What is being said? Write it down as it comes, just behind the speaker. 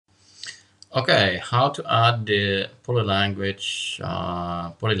Okay, how to add the Polylang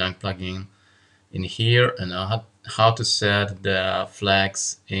plugin in here, and how to set the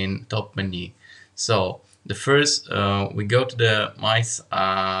flags in top menu. So the first, we go to the my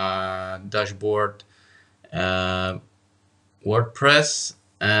dashboard, WordPress,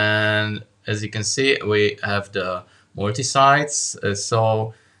 and as you can see, we have the multi-sites. This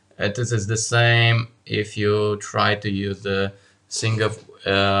is the same if you try to use the single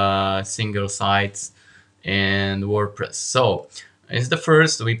sites in WordPress. So it's the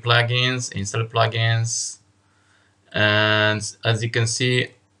first, we plugins, install plugins, and as you can see,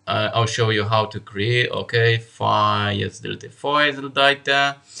 I'll show you how to create. Okay, files,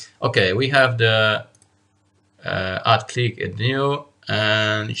 data. Okay, we have the add click add new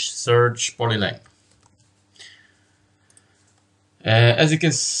and search Polylang. As you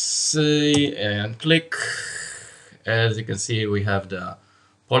can see, and click, as you can see, we have the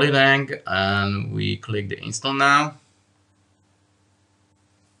Polylang, and we click the install now.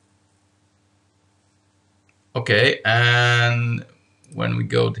 Okay, and when we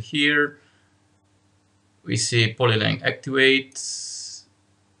go to here, we see Polylang activate.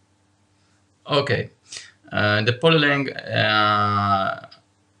 Okay, the Polylang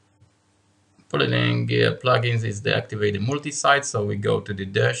plugins is the activated multi-site. So we go to the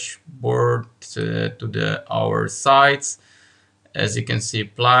dashboard to our sites. As you can see,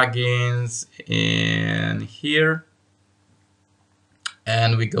 plugins in here,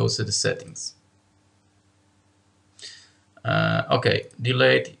 and we go to the settings. Okay,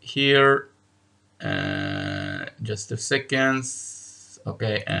 delete here. Just a second.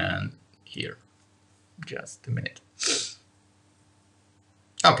 Okay, and here, just a minute.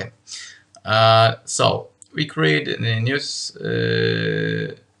 Okay. So we create the news.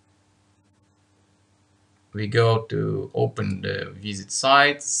 We go to open the visit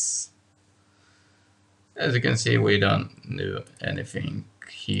sites. As you can see, we don't do anything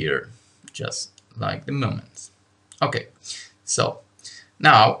here, just like the moment. Okay, so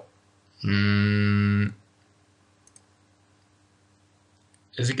now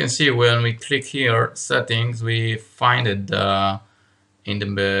as you can see, when we click here settings, we find it in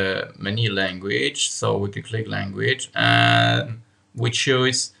the menu language. So we can click language, and we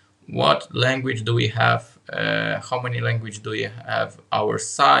choose what language do we have, how many language do we have our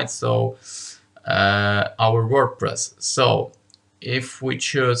site. So our WordPress. So if we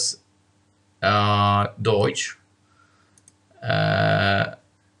choose Deutsch,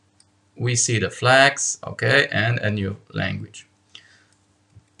 we see the flags, okay, and a new language.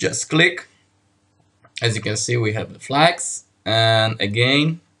 Just click. As you can see, we have the flags, and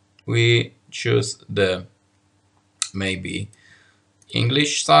again we choose the maybe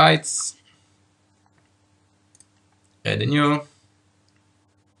English sites, add a new,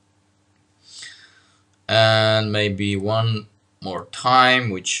 and maybe one more time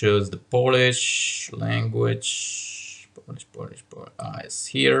we choose the Polish language. Polish is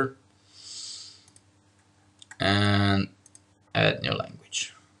here, and add new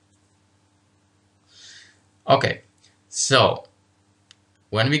language. Okay, so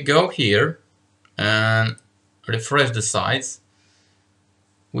when we go here and refresh the sites,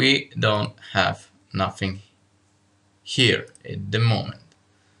 we don't have nothing here at the moment.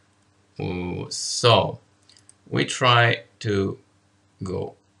 So we try to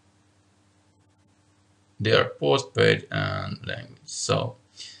go their post page and language. So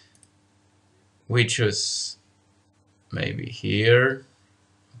we choose maybe here,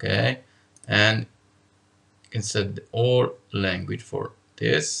 okay, and you can set the all language for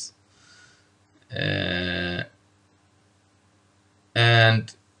this. And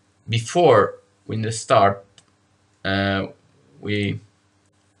before when the start, we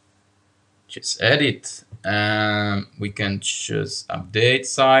just edit, and we can choose update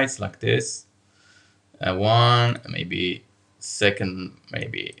sites like this. One, maybe second,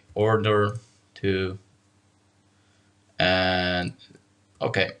 maybe order, two, and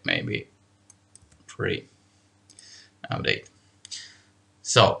okay, maybe three, update.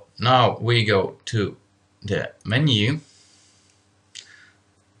 So now we go to the menu,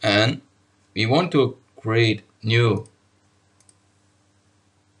 and we want to create new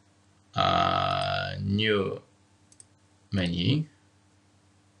menu.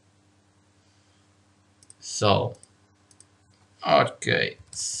 So okay,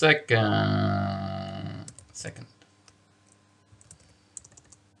 second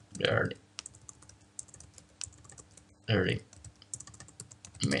early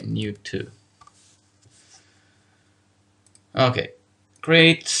menu 2. Okay,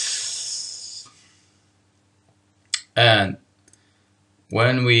 great. And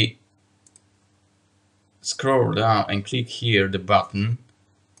when we scroll down and click here the button,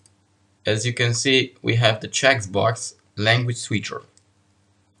 as you can see, we have the checkbox language switcher.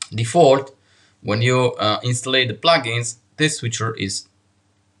 Default, when you install the plugins, this switcher is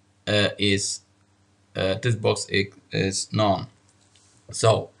this box is none.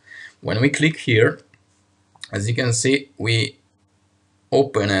 So when we click here, as you can see, we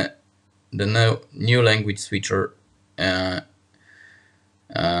open the new language switcher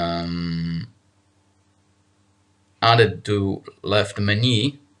added to left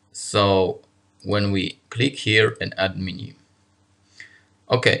menu. So when we click here and add menu,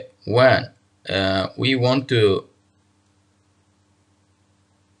 okay, when we want to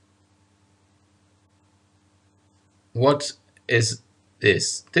what is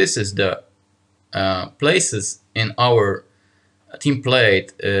this? This is the places in our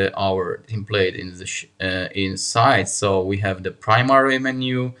template, in the inside. So we have the primary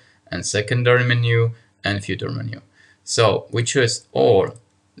menu and secondary menu and footer menu. So we choose all.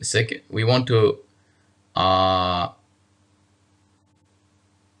 The second, we want to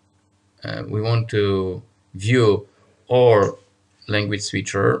view all language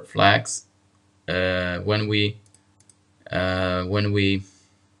switcher flags when we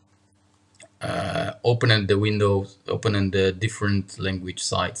open the windows, open the different language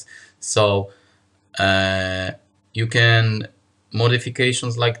sites. So you can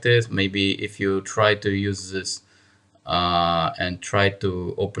modifications like this. Maybe if you try to use this and try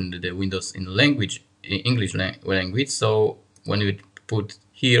to open the windows in language, in English language. So when you put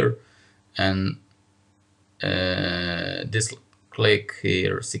here and this click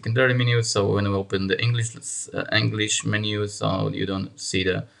here secondary menu, so when we open the English menu, so you don't see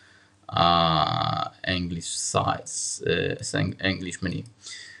the English sites, English menu,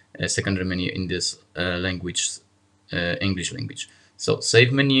 secondary menu in this language, English language. So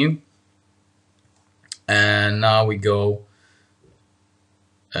save menu, and now we go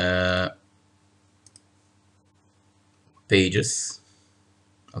pages.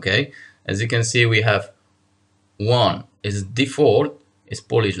 Okay, as you can see, we have one is default is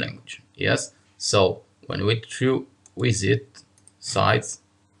Polish language. Yes, so when we visit sites,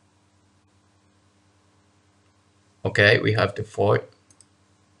 okay, we have the file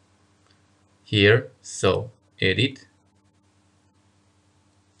here. So edit,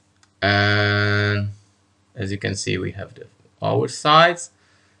 and as you can see, we have our sites.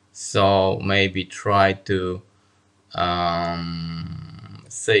 So maybe try to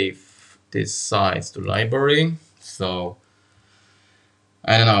save these sites to library. So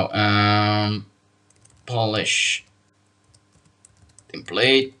I don't know, Polish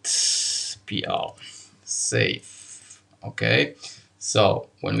template pl save. Okay, so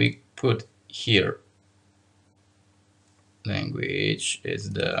when we put here language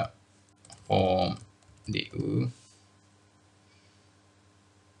is the home du.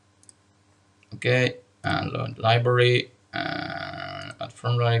 Okay, and load library, and add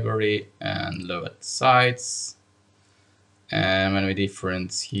from library, and load sites. And when we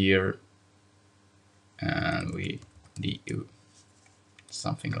difference here, and we du,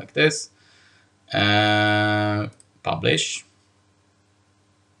 something like this, publish.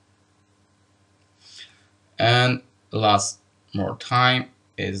 And last more time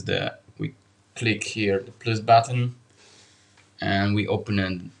is we click here the plus button, and we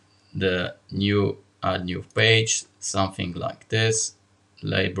open the add new page, something like this,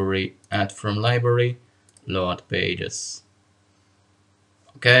 library, add from library, load pages.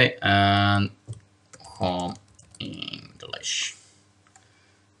 Okay, and home English.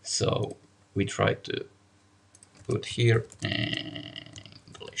 So we try to put here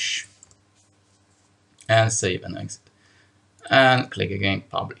English and save and exit, and click again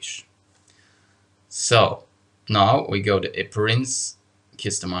publish. So now we go to appearance,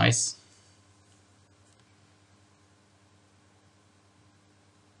 customize.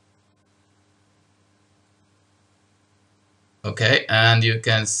 Okay, and you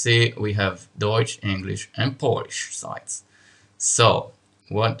can see we have Deutsch, English, and Polish sites. So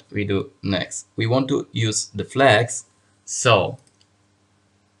what we do next? We want to use the flags. So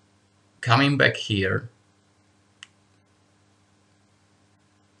coming back here,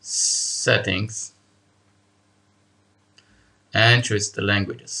 settings, and choose the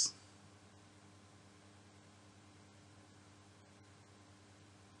languages.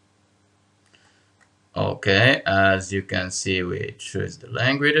 Okay, as you can see, we choose the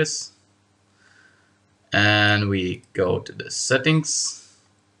languages, and we go to the settings.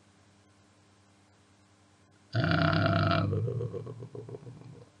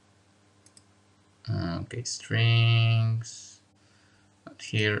 Okay, strings,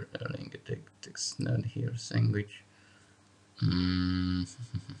 here, text not here, language.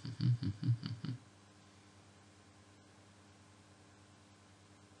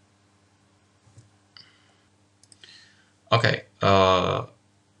 Okay,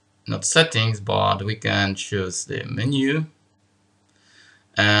 not settings, but we can choose the menu,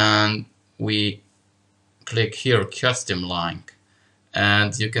 and we click here custom link,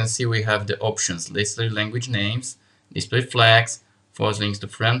 and you can see we have the options: display language names, display flags, force links to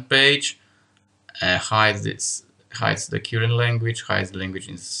front page, hides the current language, hides the language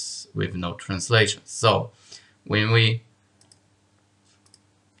with no translation. So when we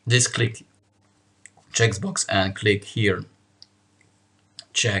click checkbox and click here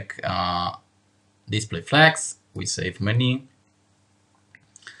check display flags, we save menu,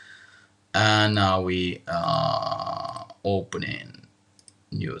 and now we open in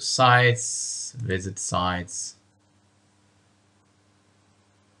new sites, visit sites.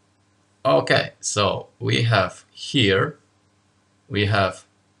 Okay, so we have here, we have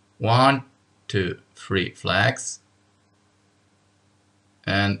 1, 2, 3 flags,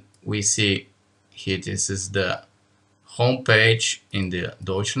 and we see here this is the home page in the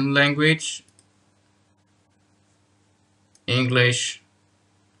Deutschland language, English,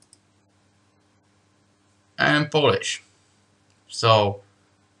 and Polish. So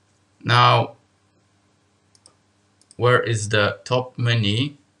now where is the top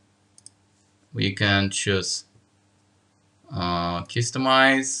menu? We can choose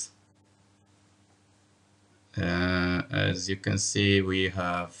customize. As you can see, we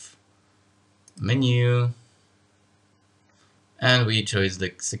have menu, and we choose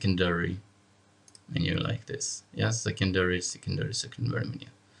the secondary menu like this. Yes, secondary menu.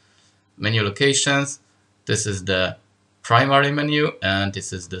 Menu locations. This is the primary menu, and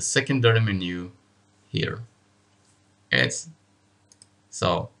this is the secondary menu here. It's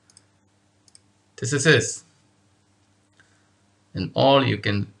so this is it, and all you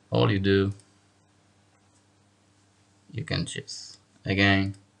do, you can choose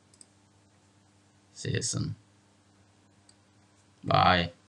again. See you soon. Bye.